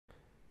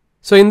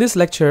So in this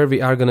lecture, we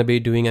are going to be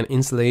doing an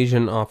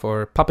installation of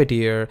our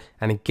Puppeteer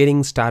and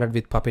getting started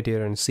with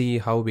Puppeteer and see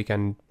how we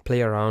can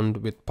play around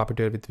with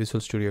Puppeteer with Visual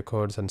Studio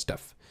codes and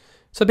stuff.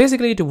 So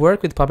basically, to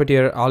work with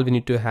Puppeteer, all we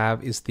need to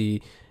have is the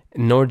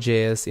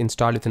Node.js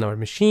installed within our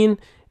machine,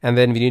 and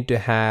then we need to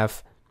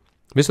have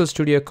Visual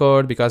Studio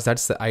Code because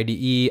that's the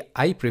IDE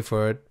I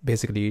prefer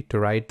basically to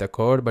write the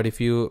code. But if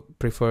you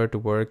prefer to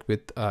work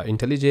with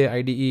IntelliJ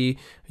IDE,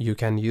 you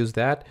can use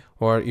that.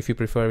 Or if you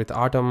prefer with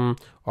Atom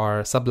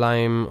or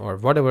Sublime or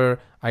whatever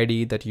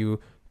IDE that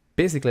you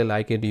basically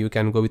like it, you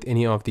can go with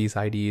any of these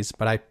IDEs.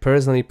 But I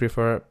personally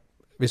prefer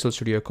Visual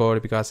Studio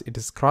Code because it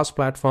is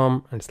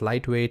cross-platform and it's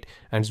lightweight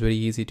and it's very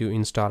easy to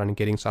install and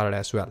getting started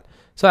as well.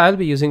 So I'll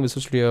be using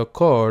Visual Studio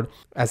Code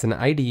as an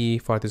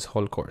IDE for this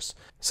whole course.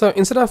 So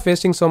instead of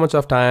wasting so much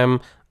of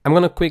time, I'm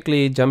going to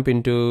quickly jump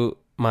into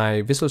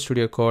my Visual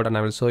Studio Code and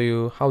I will show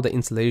you how the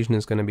installation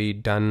is going to be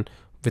done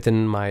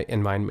within my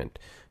environment.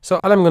 So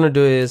all I'm going to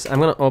do is I'm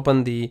going to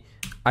open the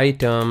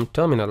item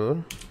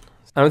terminal,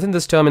 and within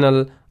this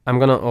terminal I'm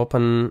going to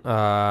open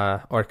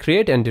or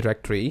create a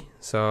directory.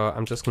 So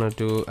I'm just going to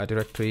do a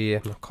directory.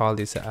 I'm going to call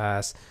this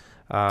as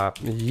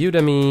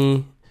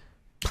Udemy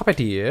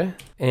Puppeteer,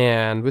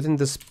 and within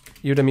this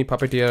Udemy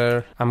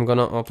Puppeteer I'm going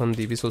to open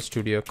the Visual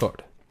Studio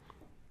Code.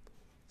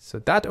 So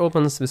that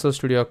opens Visual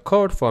Studio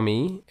Code for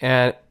me,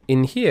 and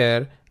in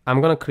here I'm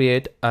going to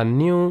create a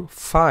new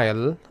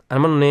file.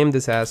 I'm going to name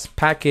this as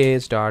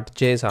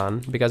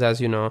package.json because,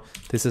 as you know,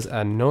 this is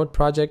a Node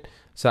project.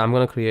 So I'm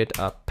going to create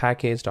a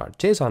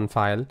package.json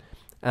file,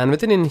 and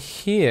within in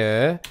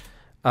here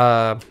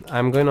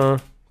I'm going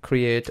to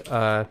create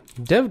a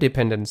dev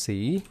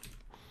dependency,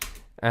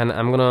 and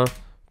I'm going to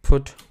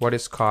put what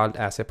is called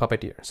as a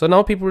Puppeteer. So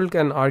now people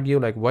can argue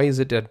like, why is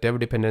it a dev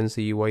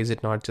dependency? Why is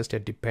it not just a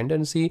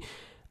dependency?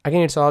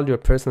 Again, it's all your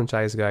personal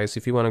choice, guys.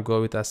 If you want to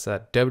go with as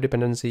a dev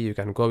dependency, you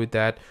can go with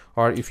that.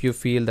 Or if you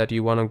feel that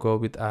you want to go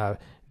with a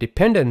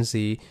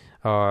dependency,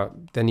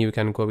 then you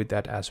can go with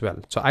that as well.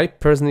 So I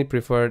personally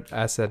prefer it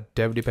as a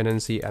dev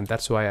dependency, and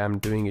that's why I'm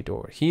doing it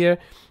over here.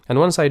 And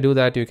once I do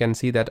that, you can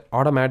see that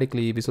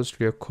automatically Visual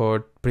Studio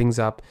Code brings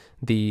up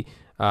the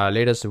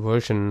latest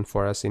version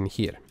for us in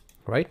here,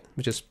 right?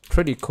 Which is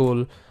pretty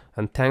cool,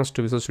 and thanks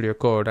to Visual Studio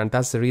Code, and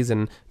that's the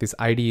reason these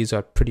IDEs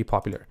are pretty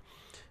popular.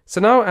 So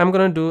now I'm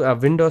going to do a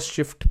Windows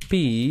Shift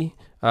P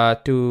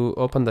to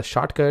open the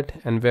shortcut,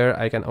 and where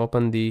I can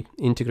open the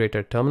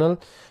integrated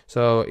terminal.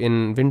 So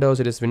in Windows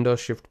it is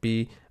Windows Shift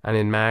P, and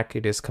in Mac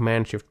it is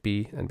Command Shift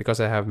P, and because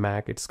I have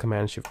Mac it's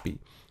Command Shift P.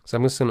 So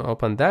I'm just going to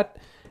open that,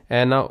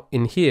 and now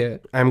in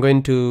here I'm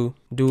going to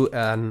do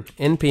an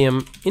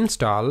Npm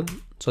install.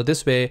 So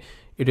this way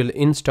it will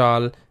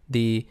install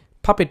the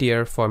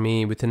Puppeteer for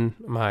me within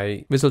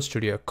my Visual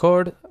Studio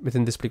Code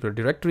within this particular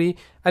directory,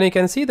 and you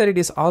can see that it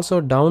is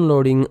also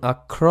downloading a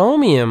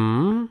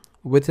Chromium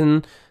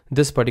within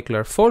this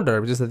particular folder,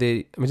 which is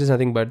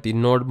nothing but the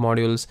node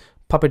modules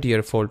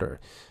Puppeteer folder.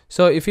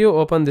 So if you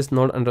open this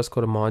node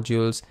underscore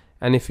modules,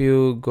 and if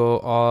you go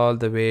all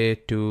the way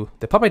to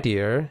the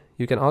Puppeteer,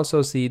 you can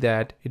also see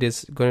that it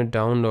is going to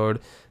download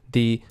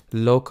the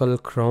local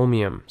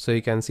Chromium. So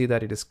you can see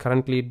that it is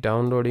currently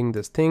downloading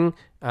this thing,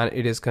 and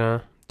it is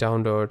gonna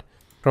download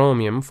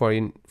Chromium for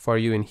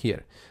you in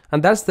here.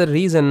 And that's the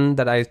reason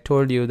that I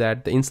told you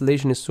that the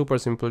installation is super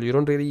simple. You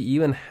don't really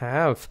even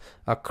have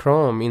a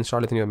Chrome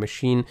installed in your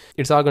machine.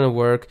 It's all going to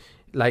work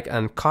like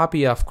a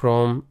copy of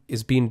Chrome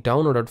is being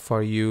downloaded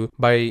for you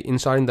by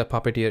installing the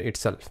Puppeteer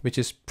itself, which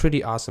is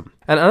pretty awesome.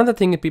 And another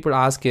thing that people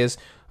ask is,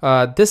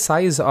 this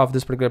size of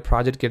this particular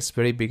project gets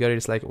very bigger.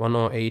 It's like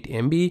 108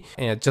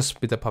 MB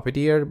just with the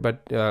Puppeteer,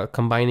 but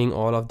combining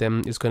all of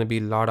them is going to be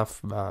a lot of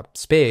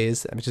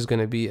space, which is going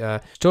to be a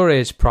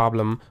storage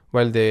problem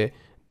while they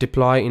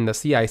deploy in the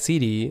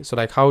CI/CD. So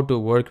like how to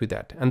work with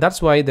that, and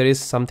that's why there is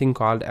something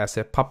called as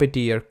a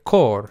Puppeteer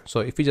Core.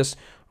 So if you just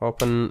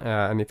open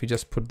and if you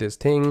just put this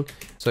thing,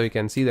 so you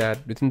can see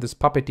that within this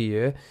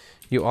Puppeteer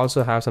you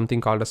also have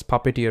something called as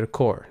Puppeteer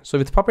Core. So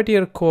with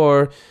Puppeteer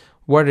Core,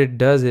 what it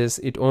does is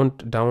it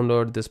won't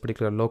download this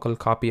particular local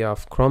copy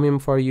of Chromium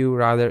for you.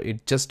 Rather,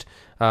 it just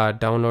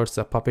downloads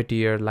the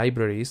Puppeteer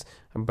libraries,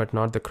 but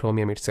not the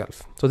Chromium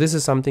itself. So this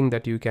is something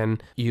that you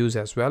can use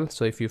as well.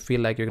 So if you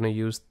feel like you're going to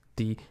use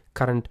the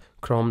current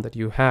Chrome that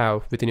you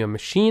have within your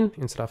machine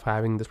instead of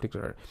having this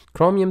particular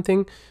Chromium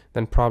thing,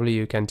 then probably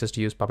you can just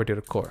use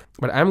Puppeteer Core.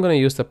 But I'm going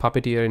to use the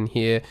Puppeteer in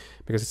here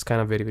because it's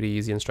kind of very, very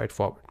easy and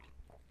straightforward.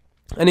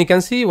 And you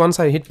can see once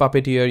I hit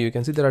Puppeteer, you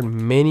can see there are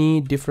many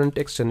different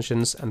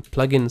extensions and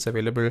plugins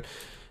available.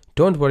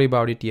 Don't worry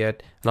about it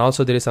yet. And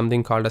also there is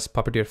something called as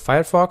Puppeteer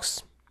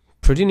Firefox,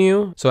 pretty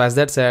new. So as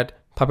that said,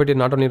 Puppeteer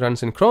not only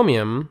runs in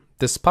Chromium,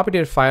 this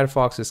Puppeteer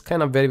Firefox is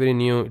kind of very, very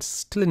new. It's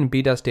still in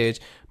beta stage,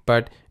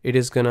 but it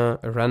is gonna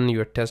run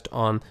your test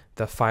on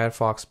the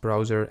Firefox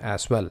browser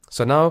as well.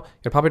 So now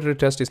your Puppeteer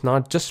test is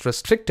not just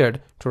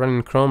restricted to run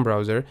in Chrome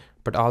browser,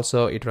 but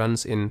also it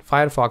runs in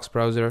Firefox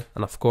browser,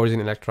 and of course in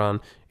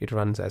Electron it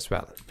runs as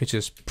well, which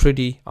is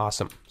pretty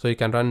awesome. So you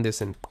can run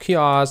this in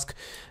Kiosk,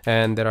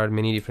 and there are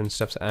many different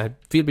steps.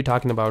 We'll be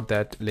talking about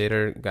that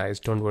later, guys.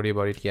 Don't worry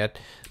about it yet.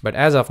 But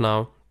as of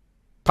now,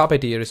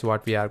 Puppeteer is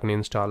what we are going to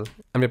install,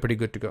 and we're pretty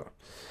good to go.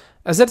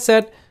 As that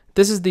said,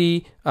 this is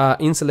the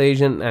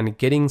installation and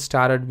getting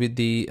started with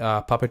the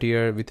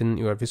Puppeteer within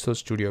your Visual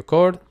Studio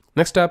Code.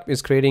 Next up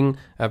is creating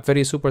a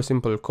very super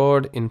simple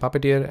code in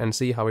Puppeteer and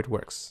see how it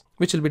works,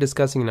 which we'll be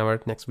discussing in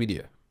our next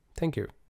video. Thank you.